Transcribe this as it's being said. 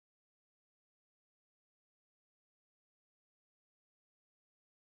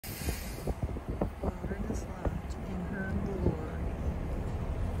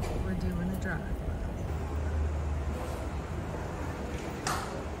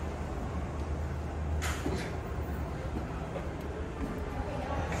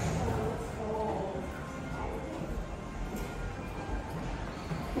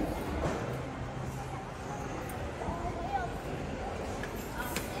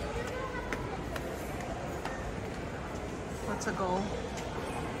What's a goal?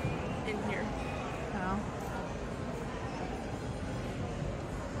 In here. No.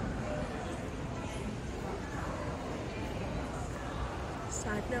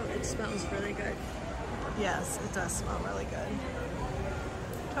 Side note, it smells really good. Yes, it does smell really good.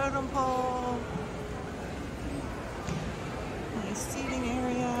 Totem pole. Nice seating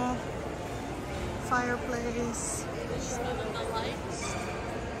area. Fireplace. Smell the lights.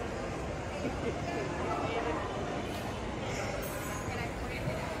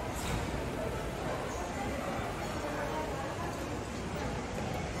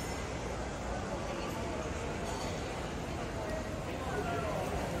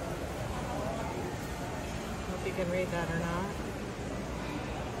 If you can read that or not.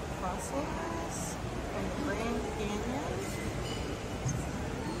 Fossils from the Grand Canyon.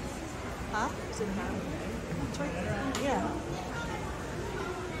 Huh? Is it that? It's right there. Yeah.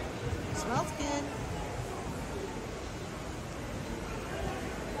 Smells good.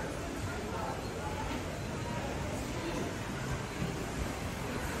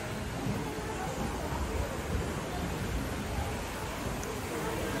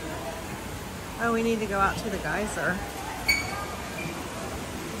 Oh, we need to go out to the geyser.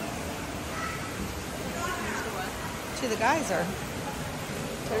 To the geyser.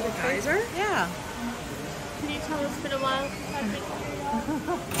 To the geyser? Yeah. Can you tell it's been a while since I've been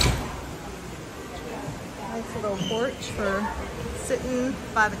here? Nice little porch for sitting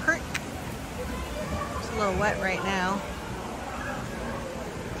by the creek. It's a little wet right now.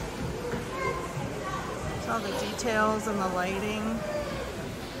 It's all the details and the lighting.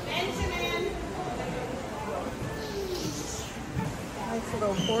 Nice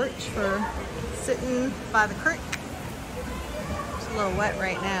little porch for sitting by the creek. It's a little wet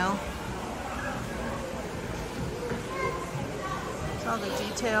right now. It's all the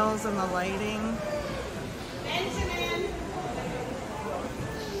details and the lighting.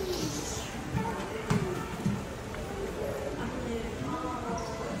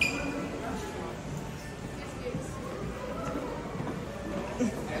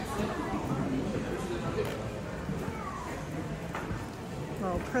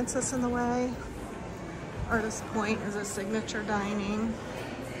 Little princess in the way. Artist Point is a signature dining.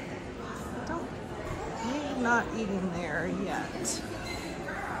 We're not eating there yet.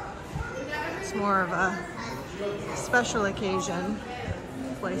 It's more of a special occasion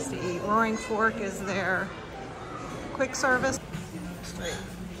place to eat. Roaring Fork is their quick service. Straight.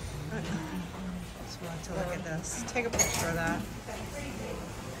 Just want to look at this. Take a picture of that.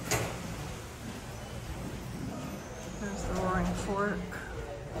 There's the Roaring Fork.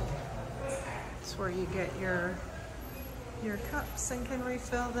 It's where you get your cups and can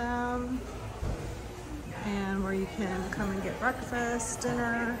refill them, and where you can come and get breakfast,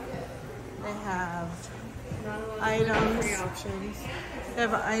 dinner. They have items. They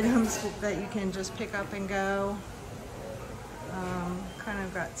have items that you can just pick up and go. Kind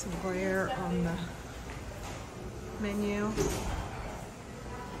of got some glare on the menu.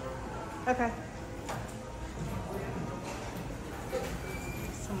 Okay.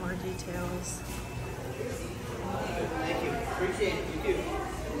 Some more details. Thank you. Appreciate it. You too.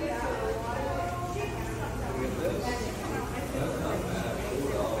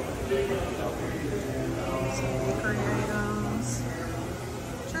 Some bakery items.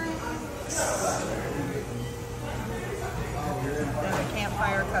 Drinks. And a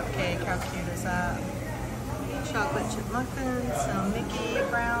campfire cupcake. How cute is that? Chocolate chip muffins. Some Mickey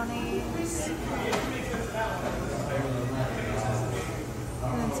brownies.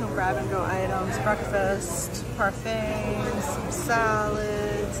 And some grab and go items, breakfast, parfaits, some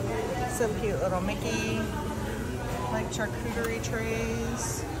salads, some cute little Mickey, like charcuterie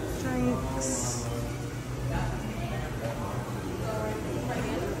trays, drinks.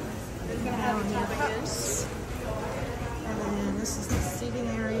 And your cups. And then this is the seating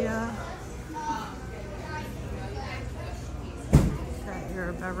area.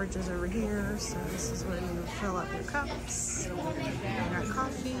 Your beverages over here, so this is where you fill up your cups. You got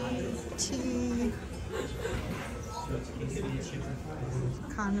coffee, tea,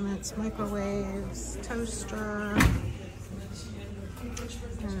 condiments, microwaves, toaster,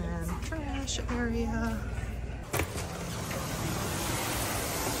 and then trash area.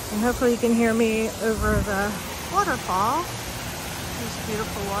 And hopefully you can hear me over the waterfall. There's a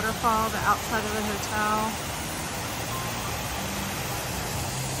beautiful waterfall, the outside of the hotel.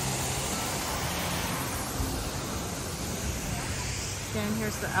 Again,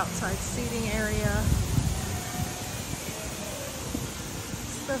 here's the outside seating area.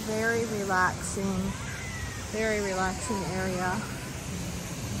 It's a very relaxing area.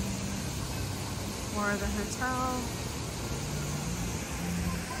 More of the hotel.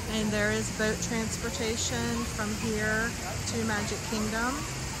 And there is boat transportation from here to Magic Kingdom.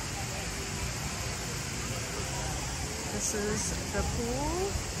 This is the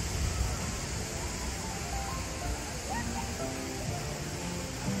pool.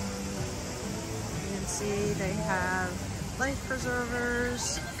 You can see they have life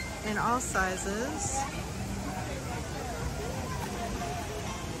preservers in all sizes.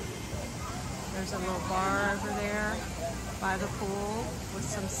 There's a little bar over there by the pool with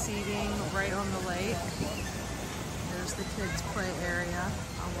some seating right on the lake. There's the kids' play area.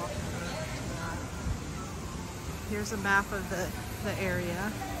 I'll walk over to that. Here's a map of the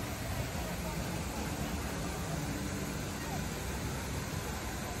area.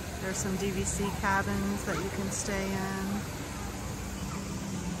 There's some DVC cabins that you can stay in.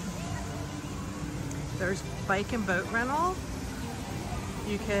 There's bike and boat rental.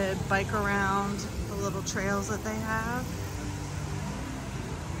 You could bike around the little trails that they have.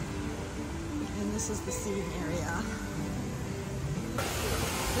 And this is the seating area.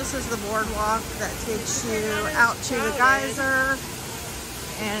 This is the boardwalk that takes you out to the geyser,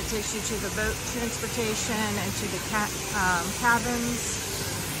 and it takes you to the boat transportation and to the cabins.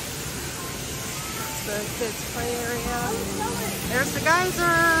 It's the kids' play area. There's the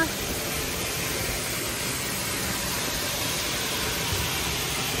geyser.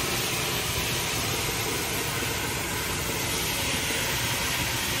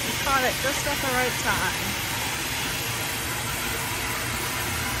 Caught it just at the right time.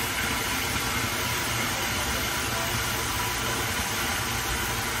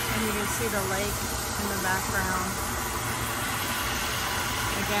 And you can see the lake in the background.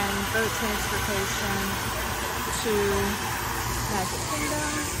 Again, boat transportation to Magic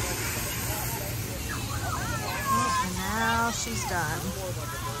Kingdom. Oh, and now she's done.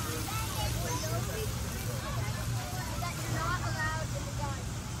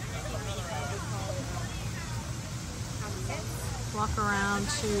 Walk around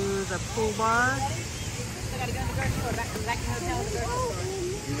to the pool bar.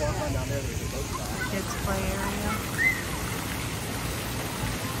 Kids play area.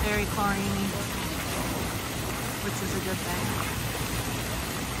 Very chlorine, which is a good thing.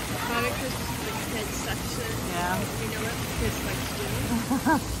 Probably because this is the kids section. Yeah. You know what the kids like to do.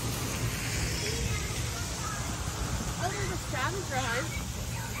 Oh, there's a scavenger hunt.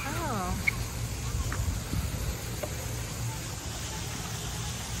 Oh.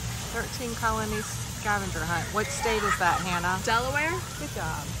 13 Colony Scavenger Hunt. What state is that, Hannah? Delaware? Good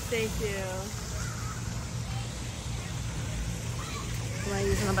job. Thank you. Am I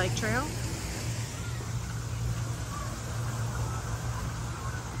using the bike trail?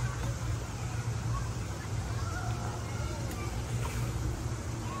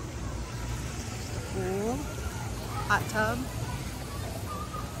 Pool. Hot tub.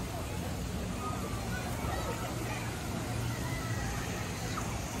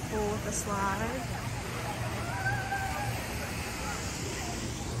 Pool with a slide.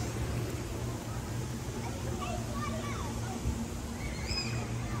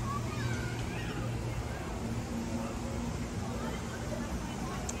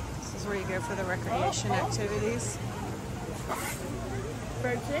 This is where you go for the recreation activities.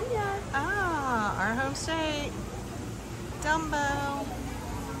 Virginia. Ah, our home state. Dumbo. I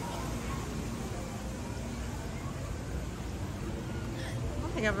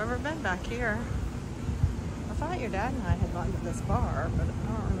don't think I've ever been back here. I thought your dad and I had gone to this bar, but I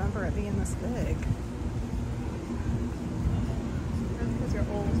don't remember it being this big. That's because you're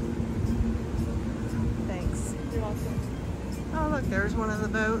old. Thanks. You're welcome. Oh, look, there's one of the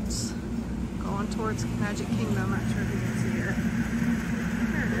boats going towards Magic Kingdom. I'm not sure if you can see it.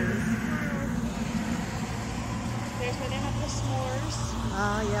 There it is. There's where they have the s'mores.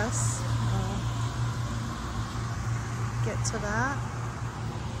 Ah, yes. Get to that.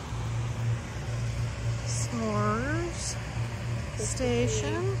 S'mores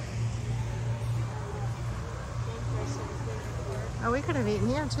station. Oh, we could have eaten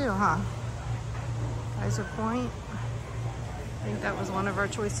here too, huh? Geyser Point. I think that was one of our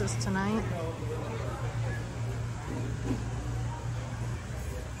choices tonight.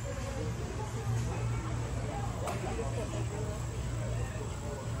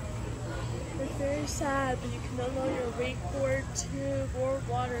 It's very sad, but you can no longer wakeboard, tube, or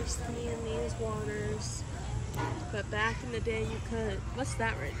water ski in these waters. But back in the day, you could. What's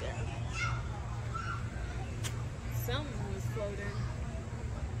that right there? Something was floating.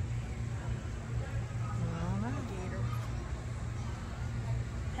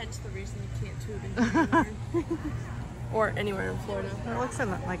 Hence the reason you can't tube in here anymore. Or anywhere in Florida. It looks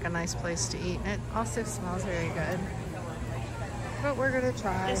like a nice place to eat. It also smells very good. but we're gonna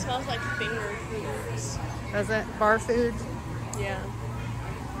try. It smells like finger foods. Does it? Bar food? Yeah.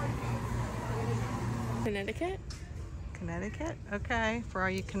 Connecticut? Connecticut? Okay, for all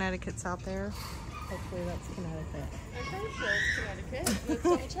you Connecticut's out there. Hopefully that's Connecticut. I'm pretty sure it's Connecticut. Let's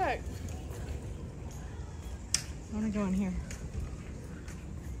double check. I want to go in here.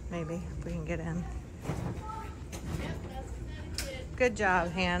 Maybe, if we can get in. Yep, that's Connecticut. Good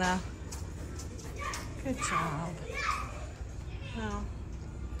job, Hannah. Good job. Well,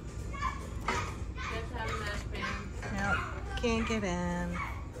 Let's have a match band. yep, can't get in.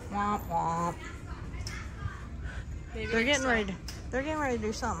 Womp womp. Maybe They're next getting time. ready. They're getting ready to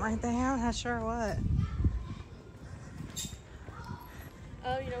do something right there. I'm not sure what.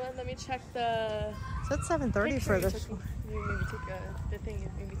 Oh, you know what? Let me check the. So it's 7:30 for picture this. you took. You maybe took the thing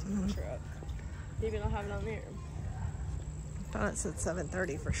and maybe took a picture of. Maybe they'll have it on there. I thought it said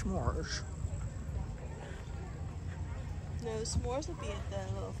 7:30 for s'mores. No, the s'mores would be at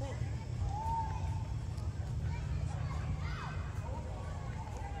the little thing.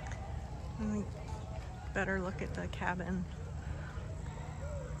 I think better look at the cabin.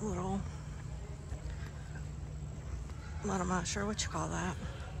 Little. Well, I'm not sure what you call that,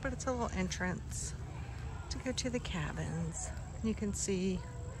 but it's a little entrance to go to the cabins. You can see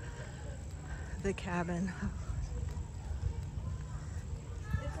the cabin.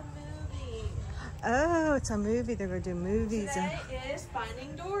 It's a movie. Oh, it's a movie. They're going to do movies. Today is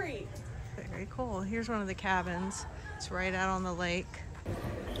Finding Dory. Very cool. Here's one of the cabins. It's right out on the lake.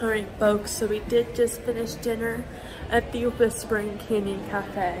 All right, folks, so we did just finish dinner at the Whispering Canyon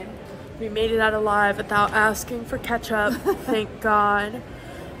Cafe. We made it out alive without asking for ketchup, thank God.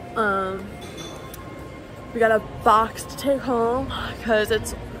 We got a box to take home because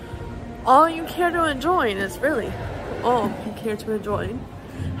it's all you care to enjoy, and it's really all you care to enjoy.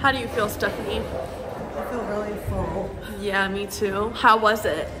 How do you feel, Stephanie? I feel really full. Yeah, me too. How was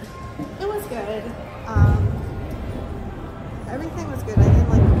it? It was good. Everything was good. I didn't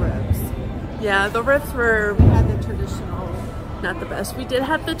like the ribs. Yeah, the ribs were We had the traditional. not the best. We did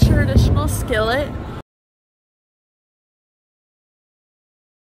have the traditional skillet.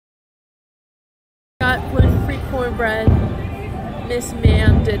 Got gluten-free cornbread. Miss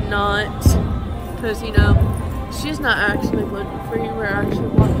Ma'am did not, because you know she's not actually gluten-free. We're actually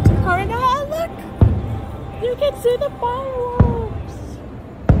walking to the car right now. Oh, look! You can see the fireworks.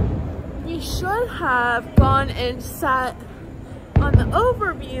 We should have gone and sat on the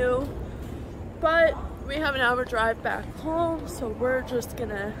overview, but we have an hour drive back home, so we're just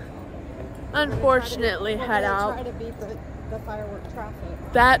gonna unfortunately head out. Try to beat the firework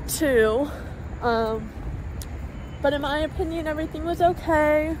traffic. That too. But in my opinion, everything was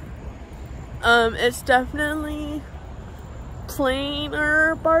okay. It's definitely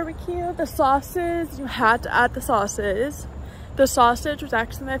plainer barbecue. The sauces, you had to add the sauces. The sausage was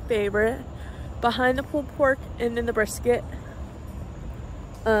actually my favorite, behind the pulled pork and then the brisket.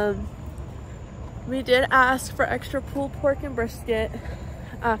 We did ask for extra pulled pork and brisket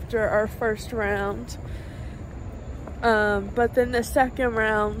after our first round. But then the second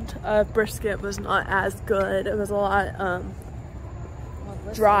round of brisket was not as good. It was a lot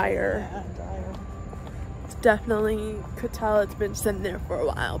drier. Yeah, drier. Definitely could tell it's been sitting there for a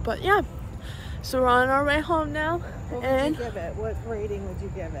while. But yeah, so we're on our way home now. What And would you give it? What rating would you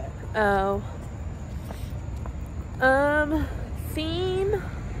give it? oh, theme.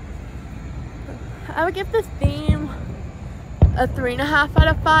 I would give the theme a 3.5 out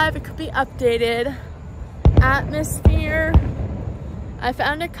of 5. It could be updated. Atmosphere, I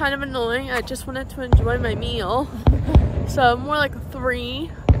found it kind of annoying. I just wanted to enjoy my meal, so more like a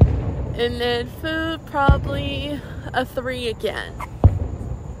 3. And then food, probably a 3 again.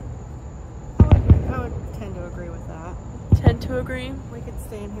 I would tend to agree with that. Tend to agree. We could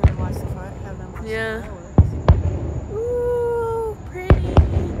stay in here and watch the fire. Have them watch Yeah. the fireworks. Ooh, pretty.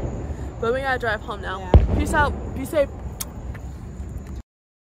 But we gotta drive home now. Yeah. Peace out. Be safe.